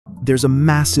There's a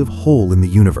massive hole in the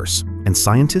universe, and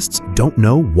scientists don't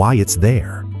know why it's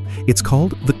there. It's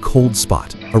called the cold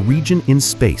spot, a region in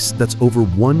space that's over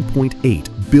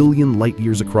 1.8 billion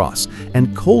light-years across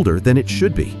and colder than it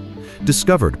should be.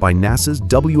 Discovered by NASA's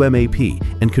WMAP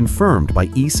and confirmed by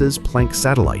ESA's Planck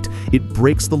satellite, it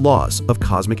breaks the laws of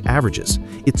cosmic averages.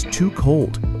 It's too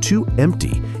cold, too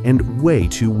empty, and way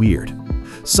too weird.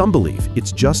 Some believe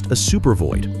it's just a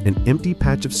supervoid, an empty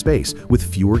patch of space with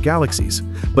fewer galaxies,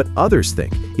 but others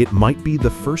think it might be the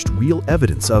first real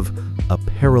evidence of a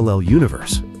parallel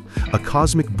universe, a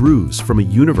cosmic bruise from a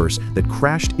universe that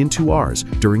crashed into ours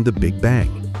during the Big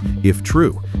Bang. If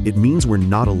true, it means we're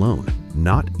not alone,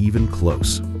 not even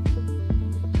close.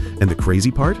 And the crazy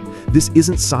part? This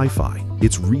isn't sci-fi.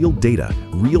 It's real data,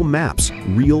 real maps,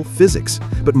 real physics,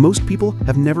 but most people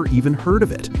have never even heard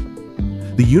of it.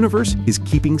 The universe is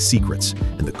keeping secrets,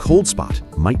 and the cold spot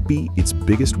might be its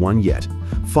biggest one yet.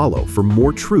 Follow for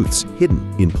more truths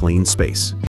hidden in plain space.